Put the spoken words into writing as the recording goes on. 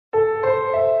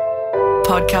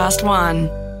Podcast One.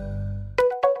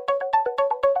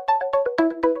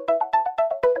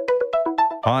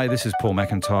 Hi, this is Paul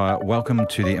McIntyre. Welcome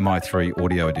to the MI3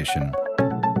 Audio Edition.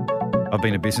 I've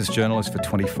been a business journalist for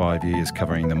 25 years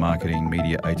covering the marketing,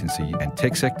 media agency and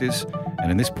tech sectors.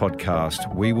 And in this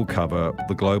podcast, we will cover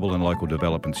the global and local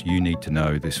developments you need to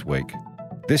know this week.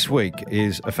 This week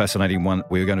is a fascinating one.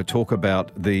 We're going to talk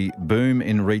about the boom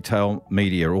in retail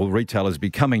media, or retailers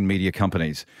becoming media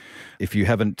companies. If you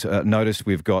haven't noticed,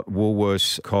 we've got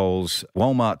Woolworths, Coles,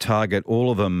 Walmart, Target,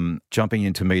 all of them jumping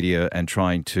into media and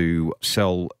trying to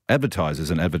sell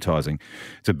advertisers and advertising.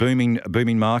 It's a booming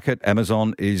market.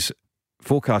 Amazon is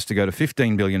forecast to go to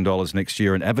 $15 billion next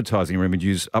year in advertising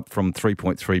revenues, up from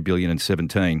 $3.3 billion in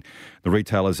 2017. The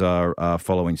retailers are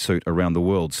following suit around the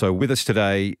world. So with us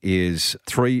today is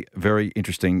three very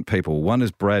interesting people. One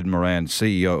is Brad Moran,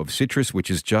 CEO of Citrus, which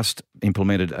has just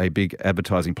implemented a big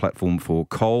advertising platform for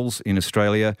Coles in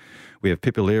Australia. We have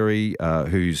Pip O'Leary,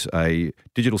 who's a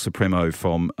digital supremo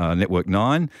from Network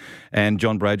 9, and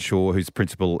John Bradshaw, who's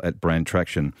principal at Brand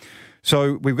Traction.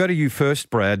 So we've got to you first,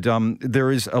 Brad.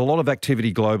 There is a lot of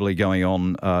activity globally going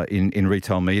on in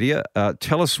retail media.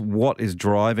 Tell us what is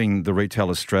driving the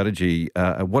retailer strategy.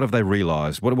 What have they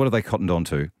realised? What have they cottoned on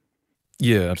to?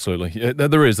 Yeah, absolutely. Yeah,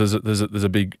 there is. There's a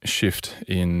big shift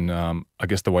in, I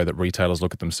guess, the way that retailers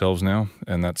look at themselves now,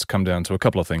 and that's come down to a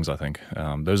couple of things, I think.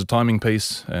 There's a timing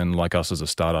piece, and like us as a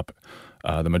startup,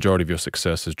 the majority of your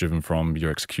success is driven from your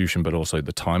execution, but also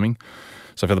the timing.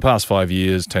 So for the past 5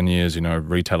 years, 10 years,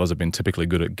 retailers have been typically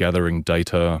good at gathering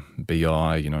data,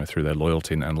 BI, through their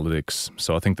loyalty and analytics.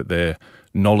 So I think that their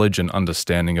knowledge and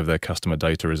understanding of their customer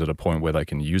data is at a point where they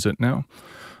can use it now.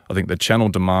 I think the channel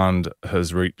demand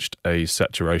has reached a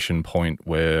saturation point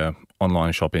where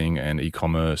online shopping and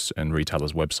e-commerce and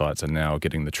retailers' websites are now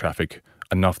getting the traffic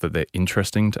enough that they're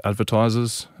interesting to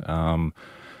advertisers.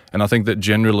 And I think that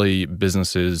generally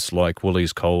businesses like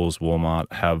Woolies, Coles,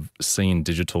 Walmart have seen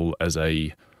digital as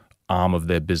a arm of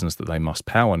their business that they must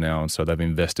power now, and so they've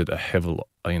invested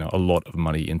a lot of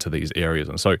money into these areas.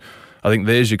 And so I think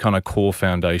there's your kind of core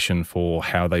foundation for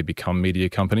how they become media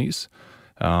companies.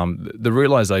 The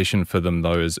realization for them,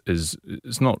 though, is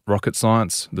it's not rocket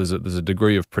science. There's a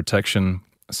degree of protection.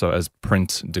 So as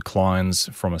print declines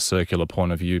from a circular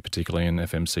point of view, particularly in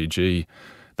FMCG,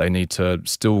 they need to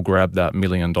still grab that $1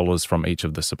 million from each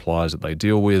of the suppliers that they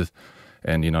deal with,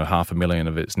 and $500,000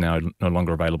 of it's now no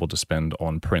longer available to spend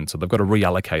on print. So they've got to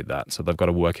reallocate that. So they've got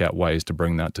to work out ways to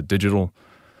bring that to digital.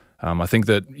 I think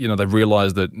that they've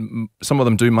realised that some of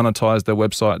them do monetize their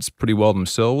websites pretty well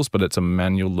themselves, but it's a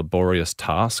manual, laborious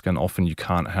task, and often you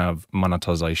can't have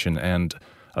monetization and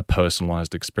a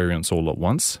personalised experience all at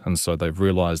once. And so they've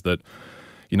realised that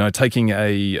taking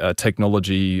a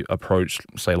technology approach,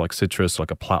 say like Citrus,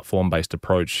 like a platform-based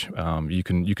approach, you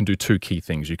can do two key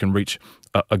things. You can reach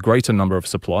a greater number of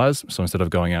suppliers. So instead of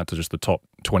going out to just the top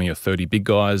 20 or 30 big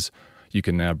guys, you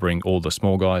can now bring all the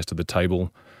small guys to the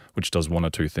table, which does one or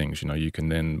two things. You can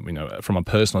then, from a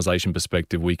personalization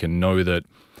perspective, we can know that,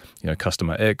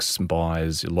 customer X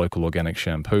buys local organic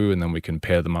shampoo, and then we can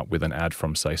pair them up with an ad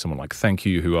from, say, someone like Thank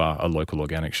You, who are a local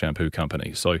organic shampoo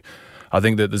company. So I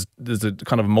think that there's a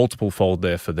kind of multiple fold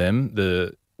there for them.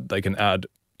 They can add,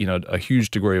 a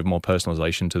huge degree of more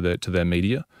personalization to their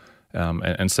media.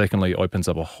 And secondly, opens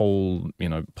up a whole,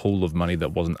 pool of money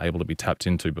that wasn't able to be tapped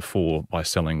into before by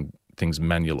selling things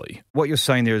manually. What you're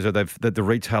saying there is that the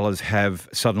retailers have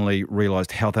suddenly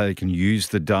realised how they can use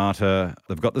the data.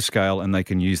 They've got the scale, and they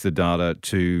can use the data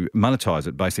to monetize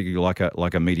it, basically like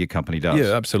a media company does.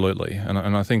 Yeah, absolutely. And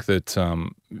I think that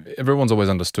everyone's always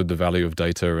understood the value of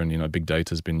data, and big data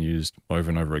has been used over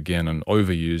and over again and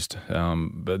overused.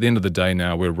 But at the end of the day,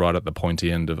 now we're right at the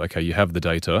pointy end of, okay, you have the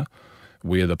data.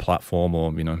 We're the platform,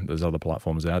 or there's other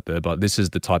platforms out there, but this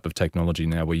is the type of technology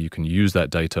now where you can use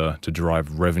that data to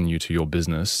drive revenue to your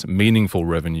business, meaningful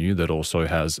revenue that also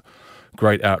has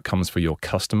great outcomes for your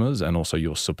customers and also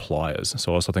your suppliers.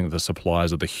 So I also think the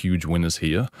suppliers are the huge winners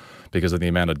here because of the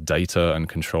amount of data and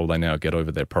control they now get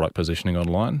over their product positioning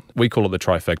online. We call it the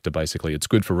trifecta, basically. It's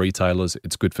good for retailers,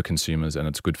 it's good for consumers, and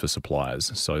it's good for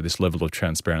suppliers. So this level of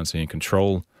transparency and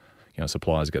control,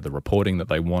 suppliers get the reporting that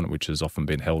they want, which has often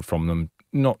been held from them,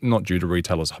 not due to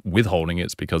retailers withholding it,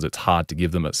 it's because it's hard to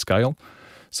give them at scale.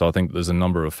 So I think there's a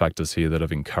number of factors here that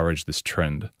have encouraged this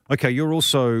trend. Okay, you're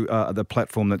also the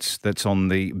platform that's on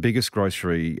the biggest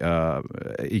grocery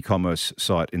e-commerce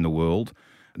site in the world.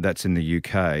 That's in the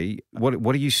UK.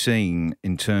 What are you seeing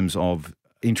in terms of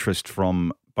interest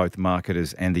from both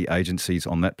marketers and the agencies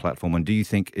on that platform? And do you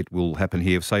think it will happen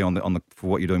here, say on the for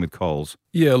what you're doing with Coles?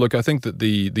 Yeah, look, I think that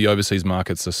the overseas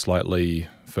markets are slightly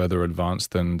further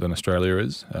advanced than Australia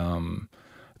is.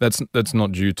 That's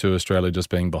not due to Australia just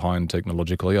being behind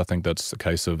technologically. I think that's the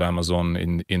case of Amazon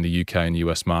in the UK and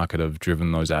US market have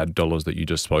driven those ad dollars that you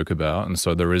just spoke about. And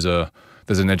so there's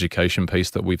an education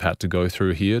piece that we've had to go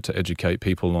through here to educate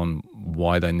people on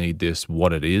why they need this,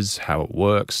 what it is, how it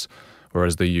works.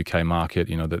 Whereas the UK market,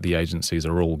 that the agencies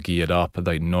are all geared up.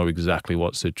 They know exactly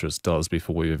what Citrus does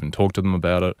before we even talk to them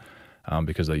about it,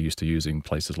 because they're used to using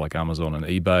places like Amazon and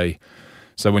eBay.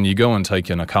 So when you go and take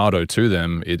an Ocado to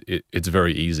them, it's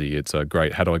very easy. It's a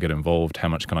great, how do I get involved? How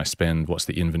much can I spend? What's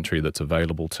the inventory that's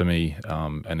available to me?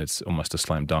 And it's almost a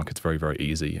slam dunk. It's very, very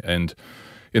easy. And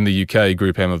in the UK,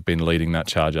 Group M have been leading that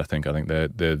charge, I think. I think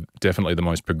they're definitely the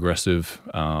most progressive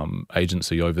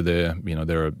agency over there.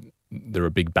 They're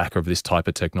a big backer of this type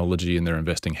of technology, and they're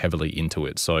investing heavily into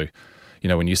it. So,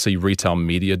 when you see retail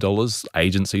media dollars,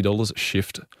 agency dollars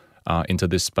shift into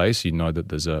this space, you know that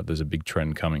there's a big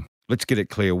trend coming. Let's get it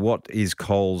clear. What is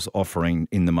Coles offering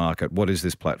in the market? What is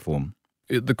this platform?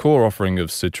 The core offering of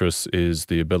Citrus is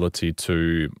the ability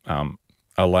to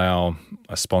allow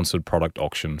a sponsored product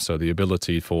auction. So the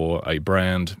ability for a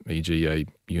brand, e.g. a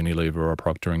Unilever or a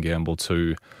Procter & Gamble,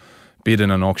 to bid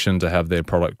in an auction to have their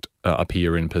product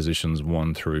appear in positions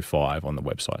 1 through 5 on the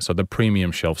website. So the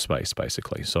premium shelf space,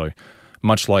 basically. So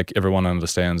much like everyone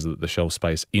understands that the shelf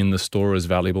space in the store is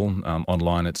valuable,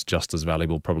 online it's just as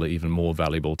valuable, probably even more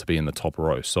valuable to be in the top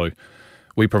row. So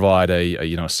we provide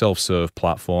a self-serve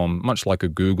platform, much like a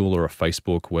Google or a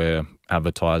Facebook, where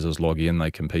advertisers log in, they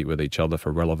compete with each other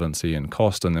for relevancy and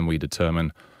cost, and then we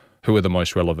determine who are the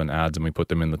most relevant ads and we put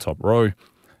them in the top row.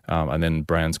 And then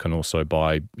brands can also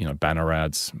buy, banner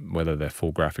ads, whether they're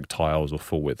full graphic tiles or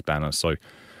full width banners. So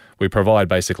we provide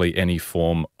basically any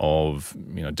form of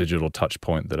digital touch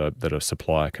point that a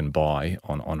supplier can buy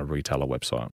on a retailer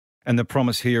website. And the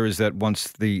promise here is that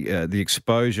once the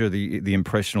exposure, the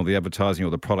impression or the advertising or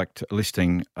the product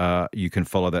listing, you can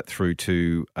follow that through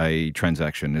to a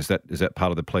transaction. Is that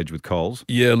part of the pledge with Coles?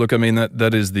 Yeah, look, I mean,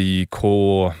 that is the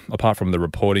core, apart from the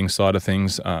reporting side of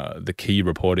things, the key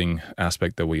reporting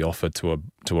aspect that we offer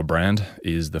to a brand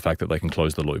is the fact that they can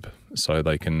close the loop. So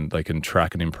they can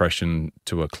track an impression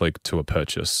to a click to a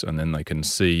purchase, and then they can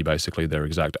see basically their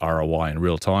exact ROI in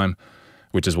real time,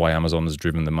 which is why Amazon has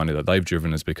driven the money that they've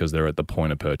driven, is because they're at the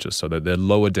point of purchase. So they're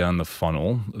lower down the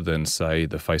funnel than, say,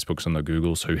 the Facebooks and the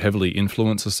Googles, who heavily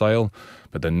influence a sale,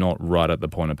 but they're not right at the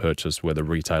point of purchase where the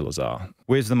retailers are.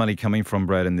 Where's the money coming from,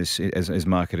 Brad, in this as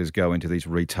marketers go into these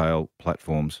retail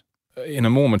platforms? In a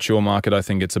more mature market, I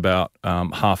think it's about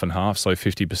half and half. So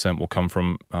 50% will come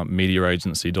from media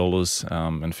agency dollars,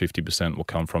 and 50% will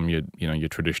come from your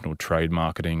traditional trade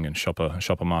marketing and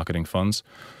shopper marketing funds.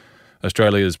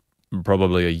 Australia is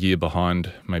probably a year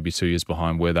behind, maybe 2 years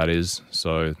behind where that is.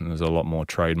 So there's a lot more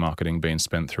trade marketing being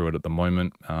spent through it at the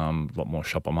moment, a lot more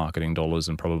shopper marketing dollars,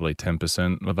 and probably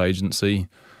 10% of agency.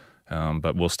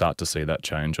 But we'll start to see that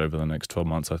change over the next 12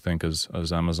 months, I think, as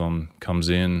Amazon comes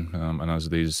in, and as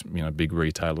these big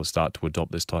retailers start to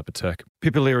adopt this type of tech.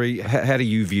 Pippa Leary, how do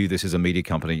you view this as a media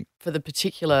company? For the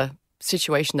particular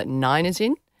situation that Nine is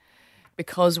in,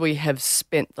 because we have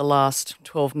spent the last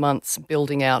 12 months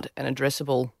building out an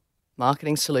addressable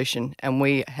marketing solution, and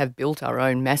we have built our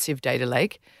own massive data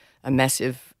lake, a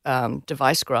massive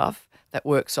device graph that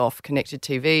works off connected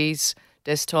TVs,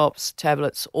 desktops,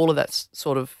 tablets, all of that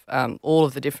sort of, all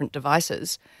of the different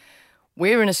devices.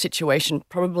 We're in a situation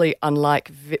probably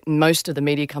unlike most of the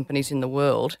media companies in the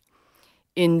world,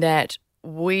 in that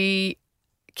we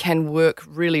can work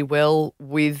really well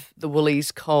with the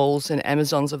Woolies, Coles and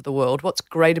Amazons of the world. What's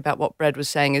great about what Brad was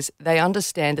saying is they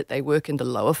understand that they work in the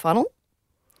lower funnel.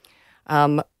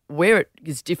 Where it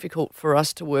is difficult for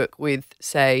us to work with,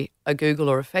 say, a Google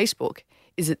or a Facebook,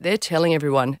 is that they're telling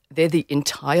everyone they're the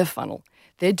entire funnel.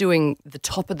 They're doing the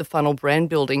top of the funnel brand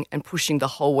building and pushing the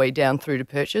whole way down through to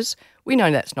purchase. We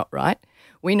know that's not right.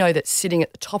 We know that sitting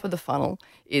at the top of the funnel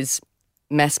is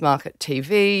mass market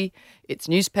TV, it's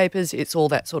newspapers, it's all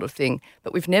that sort of thing.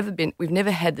 But we've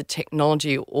never had the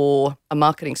technology or a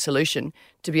marketing solution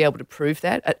to be able to prove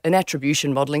that, an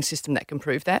attribution modelling system that can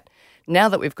prove that. Now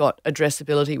that we've got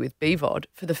addressability with BVOD,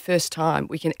 for the first time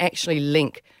we can actually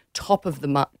link top of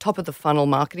the funnel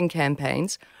marketing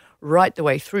campaigns right the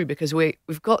way through, because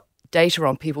we've got data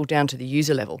on people down to the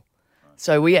user level.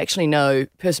 So we actually know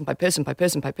person by person by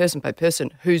person by person by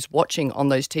person who's watching on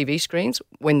those TV screens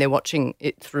when they're watching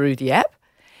it through the app.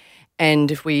 And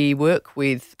if we work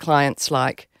with clients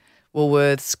like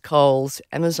Woolworths, Coles,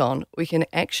 Amazon, we can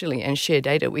actually, and share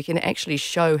data, we can actually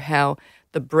show how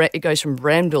it goes from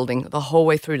brand building the whole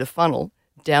way through the funnel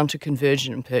down to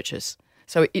conversion and purchase.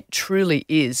 So it truly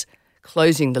is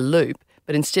closing the loop,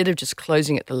 But instead of just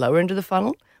closing at the lower end of the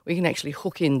funnel, we can actually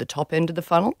hook in the top end of the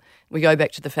funnel. We go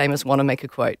back to the famous Wanamaker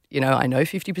quote, I know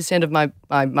 50% of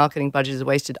my marketing budget is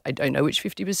wasted. I don't know which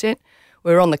 50%.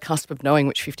 We're on the cusp of knowing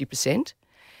which 50%.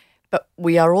 But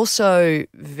we are also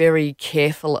very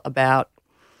careful about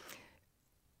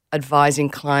advising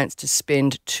clients to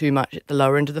spend too much at the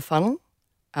lower end of the funnel.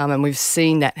 And we've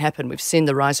seen that happen. We've seen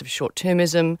the rise of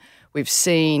short-termism. We've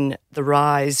seen the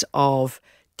rise of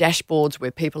dashboards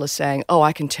where people are saying,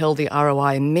 I can tell the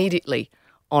ROI immediately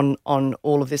on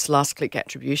all of this last-click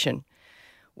attribution.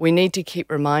 We need to keep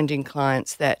reminding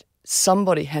clients that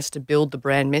somebody has to build the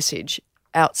brand message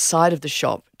outside of the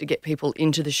shop to get people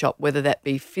into the shop, whether that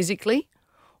be physically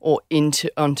or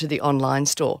onto the online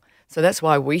store. So that's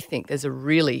why we think there's a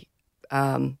really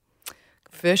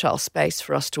fertile space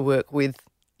for us to work with,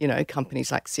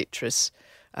 companies like Citrus,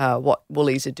 what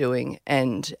Woolies are doing,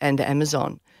 and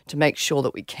Amazon, to make sure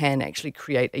that we can actually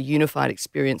create a unified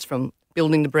experience from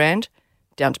building the brand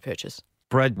down to purchase.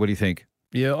 Brad, what do you think?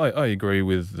 Yeah, I agree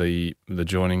with the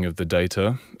joining of the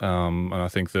data, and I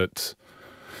think that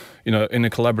in a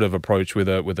collaborative approach with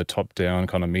a top-down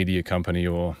kind of media company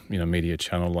or media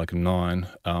channel like Nine,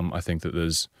 I think that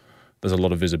there's a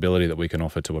lot of visibility that we can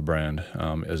offer to a brand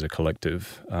as a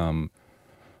collective.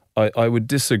 I would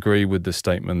disagree with the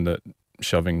statement that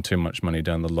shoving too much money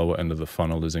down the lower end of the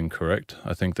funnel is incorrect.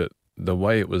 I think that the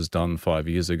way it was done 5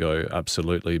 years ago,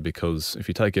 absolutely, because if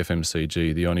you take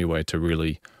FMCG, the only way to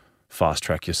really fast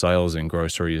track your sales in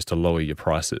grocery is to lower your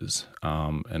prices,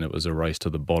 and it was a race to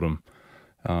the bottom,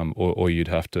 or you'd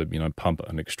have to pump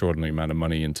an extraordinary amount of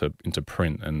money into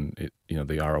print, and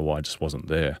the ROI just wasn't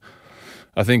there.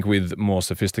 I think with more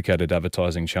sophisticated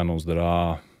advertising channels that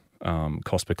are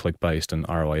cost per click based and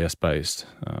ROIS based,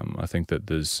 I think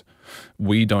that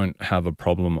we don't have a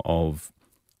problem of.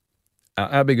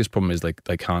 Our biggest problem is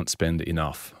they can't spend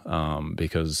enough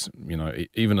because,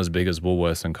 even as big as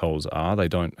Woolworths and Coles are, they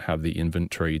don't have the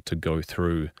inventory to go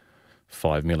through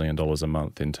 $5 million a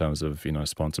month in terms of,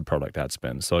 sponsored product ad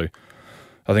spend. So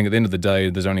I think at the end of the day,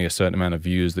 there's only a certain amount of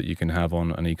views that you can have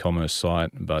on an e-commerce site.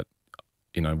 But,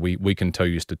 we can tell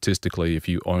you statistically, if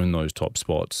you own those top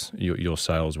spots, your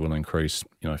sales will increase,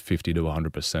 50 to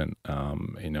 100%,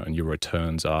 and your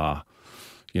returns are,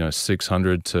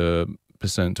 600 to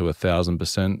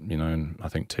 1,000%, and I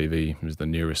think TV is the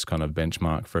nearest kind of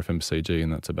benchmark for FMCG,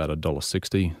 and that's about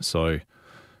 $1.60. So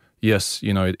yes,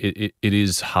 it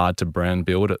is hard to brand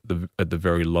build at the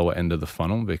very lower end of the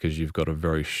funnel because you've got a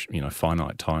very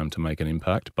finite time to make an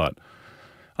impact. But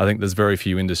I think there's very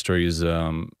few industries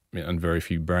and very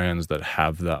few brands that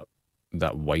have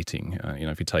that weighting.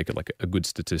 If you take it, like a good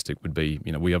statistic would be,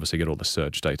 we obviously get all the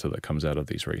search data that comes out of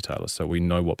these retailers, so we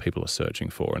know what people are searching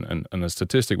for. And a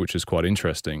statistic which is quite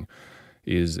interesting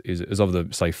is of the,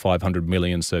 say, 500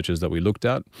 million searches that we looked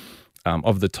at,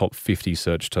 of the top 50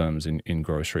 search terms in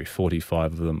grocery,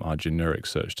 45 of them are generic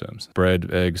search terms.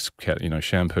 Bread, eggs,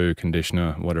 shampoo,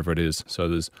 conditioner, whatever it is. So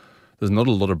there's not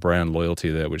a lot of brand loyalty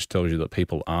there, which tells you that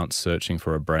people aren't searching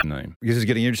for a brand name. This is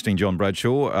getting interesting, John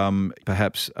Bradshaw.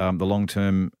 Perhaps the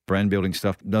long-term brand building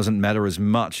stuff doesn't matter as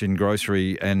much in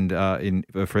grocery and for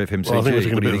FMCG. Well, I think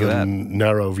it's what do you think of that? a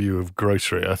narrow view of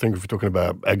grocery. I think if we're talking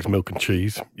about eggs, milk and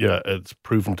cheese, it's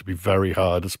proven to be very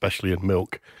hard, especially in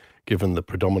milk, given the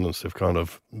predominance of kind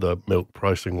of the milk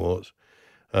pricing wars,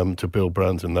 to build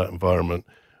brands in that environment.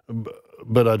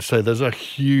 But I'd say there's a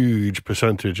huge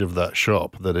percentage of that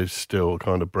shop that is still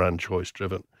kind of brand choice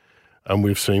driven. And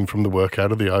we've seen from the work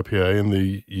out of the IPA in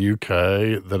the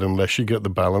UK that unless you get the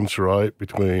balance right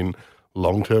between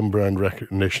long-term brand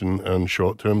recognition and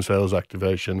short-term sales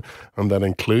activation, and that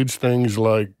includes things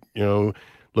like,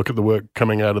 look at the work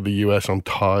coming out of the US on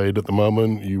Tide at the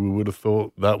moment. You would have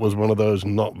thought that was one of those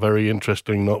not very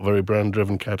interesting, not very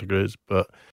brand-driven categories, but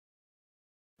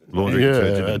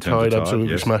Tide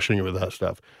absolutely smashing it with that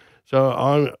stuff.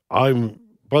 So I'm.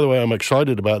 By the way, I'm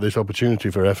excited about this opportunity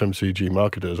for FMCG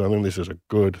marketers. I think this is a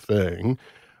good thing.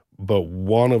 But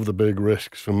one of the big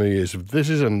risks for me is if this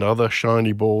is another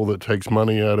shiny ball that takes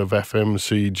money out of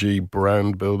FMCG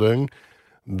brand building,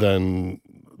 then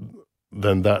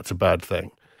that's a bad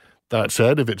thing. That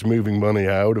said, if it's moving money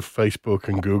out of Facebook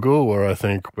and Google, where I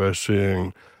think we're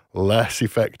seeing less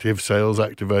effective sales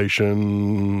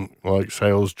activation, like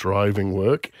sales driving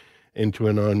work, into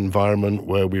an environment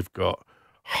where we've got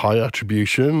high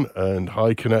attribution and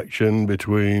high connection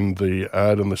between the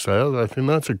ad and the sales, I think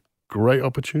that's a great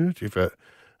opportunity for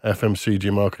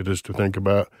FMCG marketers to think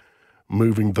about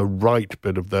moving the right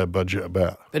bit of their budget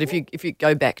about. But if you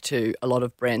go back to a lot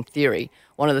of brand theory,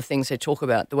 one of the things they talk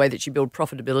about, the way that you build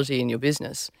profitability in your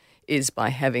business, is by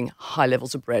having high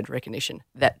levels of brand recognition.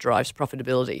 That drives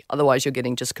profitability. Otherwise, you're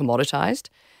getting just commoditized.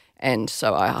 And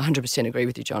so I 100% agree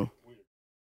with you, John.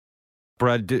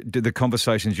 Brad, do the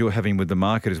conversations you're having with the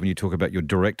marketers, when you talk about your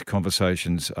direct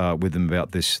conversations with them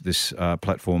about this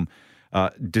platform,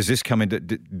 does this come into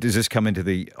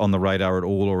the on the radar at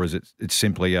all, or is it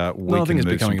simply I think it's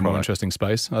becoming a more interesting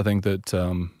space. I think that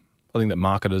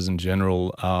marketers in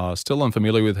general are still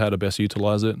unfamiliar with how to best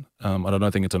utilize it. I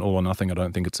don't think it's an all or nothing. I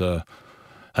don't think it's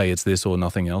it's this or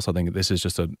nothing else. I think this is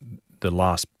just the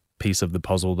last piece of the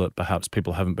puzzle that perhaps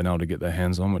people haven't been able to get their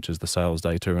hands on, which is the sales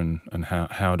data and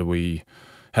how do we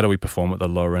perform at the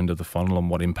lower end of the funnel,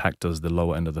 and what impact does the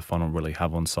lower end of the funnel really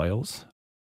have on sales?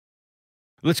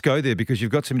 Let's go there, because you've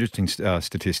got some interesting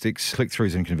statistics,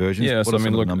 click-throughs and conversions. Yeah, what so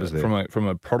are numbers there? From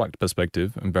a product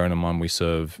perspective, and bearing in mind we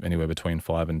serve anywhere between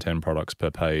 5 and 10 products per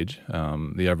page,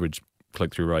 the average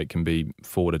click-through rate can be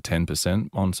 4 to 10%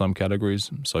 on some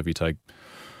categories. So if you take,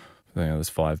 there's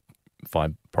five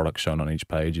products shown on each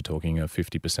page, you're talking a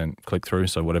 50% click-through.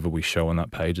 So whatever we show on that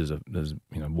page, there's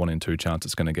 1 in 2 chance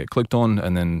it's going to get clicked on,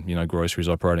 and then groceries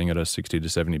operating at a 60 to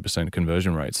 70%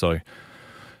 conversion rate. So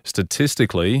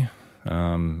statistically,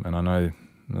 and I know,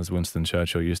 as Winston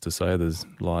Churchill used to say, there's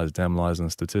damn lies in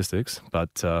statistics,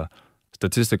 but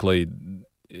statistically,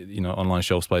 online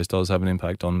shelf space does have an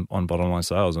impact on bottom line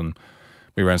sales. And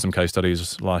we ran some case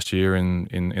studies last year in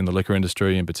the liquor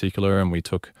industry in particular, and we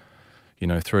took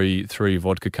three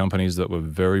vodka companies that were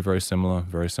very, very similar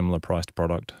priced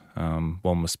product.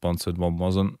 One was sponsored, one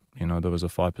wasn't. There was a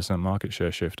 5% market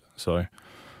share shift. So,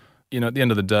 at the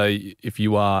end of the day, if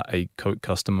you are a Coke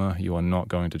customer, you are not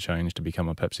going to change to become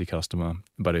a Pepsi customer.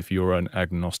 But if you're an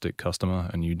agnostic customer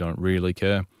and you don't really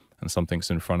care, and something's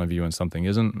in front of you and something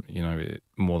isn't,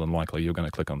 more than likely you're going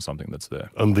to click on something that's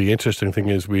there. And the interesting thing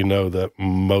is, we know that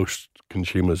most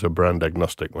consumers are brand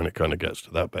agnostic when it kind of gets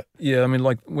to that bit. Yeah, I mean,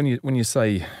 like when you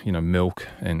say, milk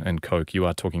and Coke, you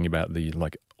are talking about the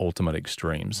ultimate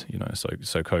extremes.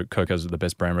 So Coke has the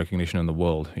best brand recognition in the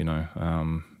world.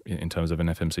 In terms of an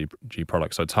FMCG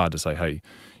product, so it's hard to say, hey,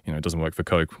 it doesn't work for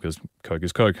Coke, because Coke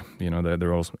is Coke.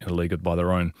 They're all in a league by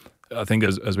their own. I think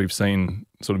as we've seen,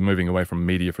 sort of moving away from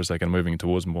media for a second, moving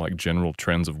towards more like general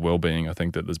trends of well-being, I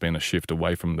think that there's been a shift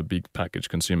away from the big packaged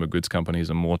consumer goods companies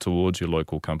and more towards your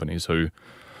local companies who,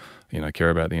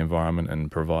 care about the environment and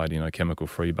provide,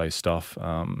 chemical-free based stuff.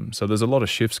 So there's a lot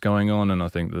of shifts going on, and I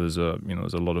think there's a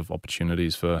lot of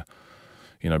opportunities for,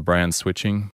 brand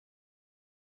switching.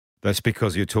 That's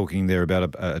because you're talking there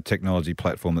about a technology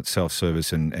platform that's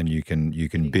self-service and you can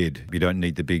bid. You don't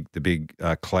need the big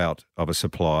clout of a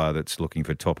supplier that's looking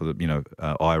for top of the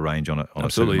eye range on a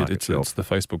Absolutely, it's the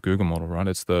Facebook Google model, right?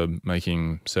 It's the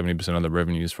making 70% of the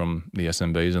revenues from the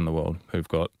SMBs in the world who've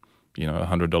got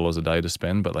 $100 a day to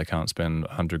spend, but they can't spend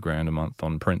 $100,000 a month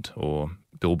on print or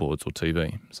billboards or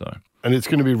TV. So. And it's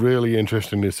going to be really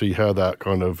interesting to see how that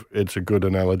it's a good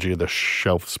analogy, the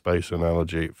shelf space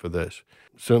analogy for this.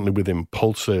 Certainly with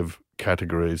impulsive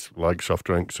categories like soft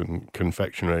drinks and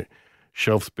confectionery,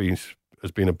 shelf space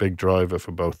has been a big driver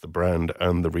for both the brand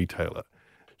and the retailer.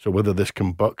 So whether this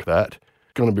can buck that,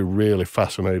 it's going to be really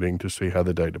fascinating to see how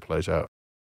the data plays out.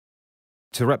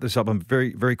 To wrap this up, I'm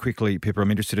very, very quickly, Pippa, I'm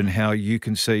interested in how you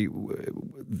can see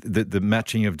the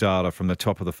matching of data from the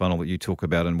top of the funnel that you talk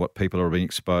about and what people are being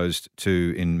exposed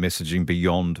to in messaging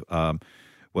beyond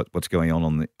what's going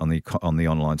on the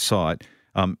online site.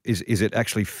 Is it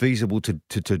actually feasible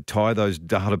to tie those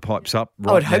data pipes up right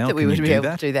now? I would hope that we would be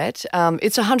able to do that.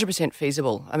 It's 100%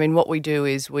 feasible. I mean, what we do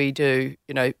is we do,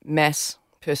 mass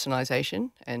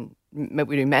personalisation, and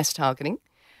we do mass targeting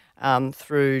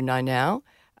through Now.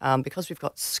 Because we've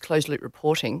got closed-loop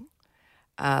reporting,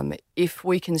 if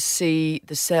we can see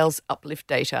the sales uplift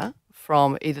data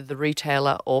from either the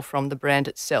retailer or from the brand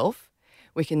itself,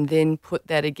 we can then put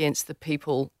that against the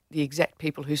exact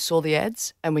people who saw the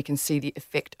ads, and we can see the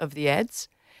effect of the ads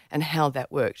and how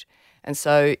that worked. And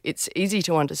so it's easy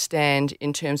to understand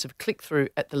in terms of click-through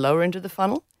at the lower end of the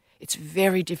funnel. It's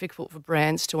very difficult for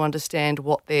brands to understand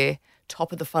what their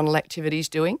top-of-the-funnel activity is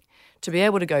doing. To be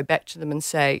able to go back to them and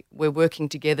say, we're working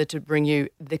together to bring you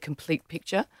the complete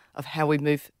picture of how we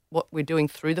move, what we're doing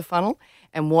through the funnel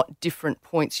and what different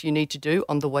points you need to do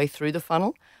on the way through the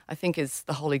funnel, I think is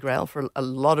the holy grail for a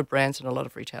lot of brands and a lot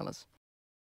of retailers.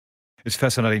 It's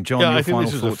fascinating. John, yeah, your I think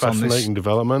final this is a thoughts on this? fascinating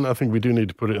development. I think we do need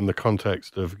to put it in the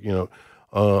context of,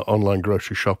 online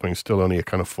grocery shopping still only a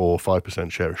kind of 4 or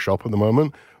 5% share of shop at the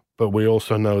moment. But we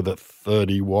also know that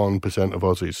 31% of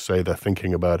Aussies say they're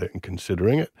thinking about it and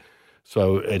considering it.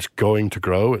 So it's going to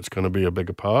grow. It's going to be a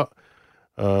bigger part.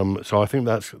 So I think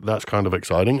that's kind of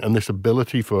exciting. And this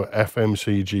ability for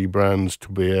FMCG brands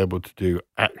to be able to do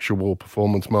actual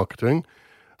performance marketing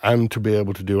and to be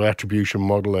able to do attribution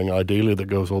modeling, ideally that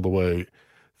goes all the way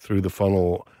through the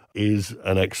funnel, is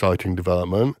an exciting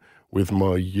development, with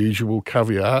my usual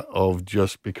caveat of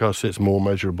just because it's more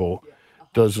measurable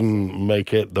doesn't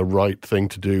make it the right thing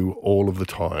to do all of the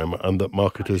time, and that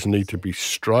marketers need to be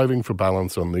striving for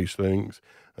balance on these things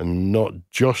and not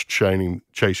just chasing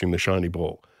the shiny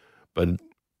ball. But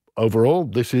overall,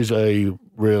 this is a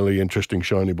really interesting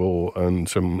shiny ball, and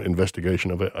some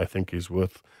investigation of it, I think, is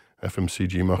worth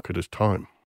FMCG marketers' time.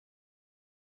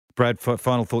 Brad,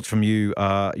 final thoughts from you.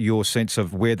 Your sense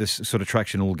of where this sort of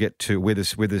traction will get to, where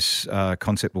this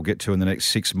concept will get to in the next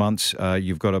 6 months.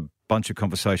 You've got a bunch of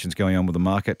conversations going on with the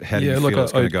market. How do you feel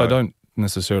it's going to go? I don't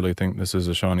necessarily think this is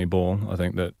a shiny ball. I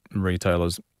think that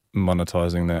retailers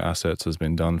monetizing their assets has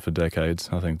been done for decades.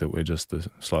 I think that we're just the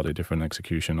slightly different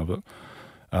execution of it.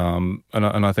 And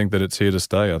I think that it's here to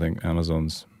stay. I think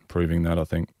Amazon's proving that. I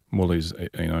think Woolies,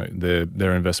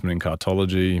 their investment in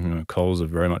Cartology, Coles have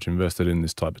very much invested in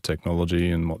this type of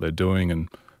technology and what they're doing. And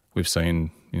we've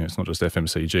seen, it's not just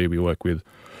FMCG. We work with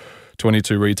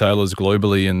 22 retailers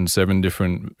globally in 7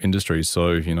 different industries.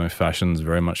 So, fashion's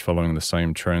very much following the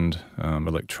same trend.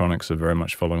 Electronics are very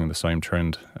much following the same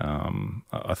trend.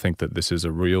 I think that this is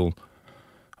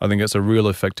it's a real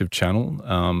effective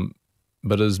channel.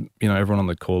 But as everyone on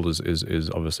the call is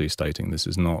obviously stating, this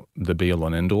is not the be-all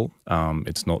and end-all.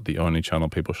 It's not the only channel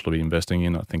people should be investing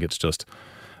in. I think it's just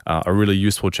a really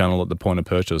useful channel at the point of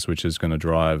purchase, which is going to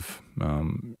drive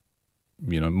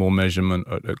more measurement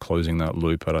at closing that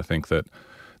loop. But I think that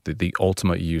the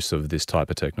ultimate use of this type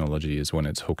of technology is when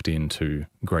it's hooked into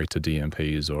greater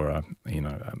DMPs or a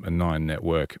 9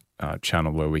 network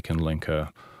channel where we can link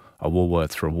a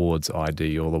Woolworths Rewards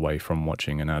ID all the way from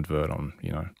watching an advert on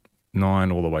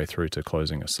 9 all the way through to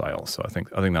closing a sale. So I think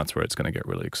that's where it's going to get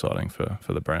really exciting for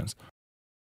the brands.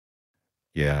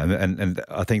 Yeah, and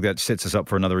I think that sets us up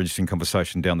for another interesting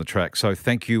conversation down the track. So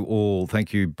thank you all.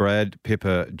 Thank you, Brad,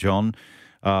 Pippa, John.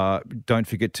 Don't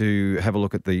forget to have a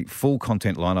look at the full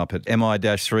content lineup at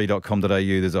mi-3.com.au.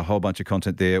 There's a whole bunch of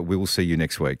content there. We will see you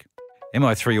next week.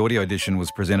 MI3 Audio Edition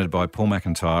was presented by Paul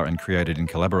McIntyre and created in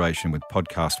collaboration with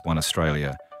Podcast One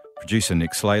Australia. Producer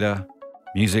Nick Slater.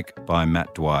 Music by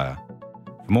Matt Dwyer.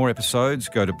 For more episodes,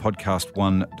 go to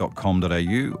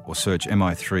podcastone.com.au or search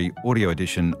MI3 Audio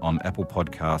Edition on Apple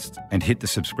Podcasts and hit the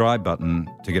subscribe button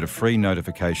to get a free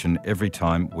notification every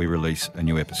time we release a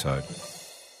new episode.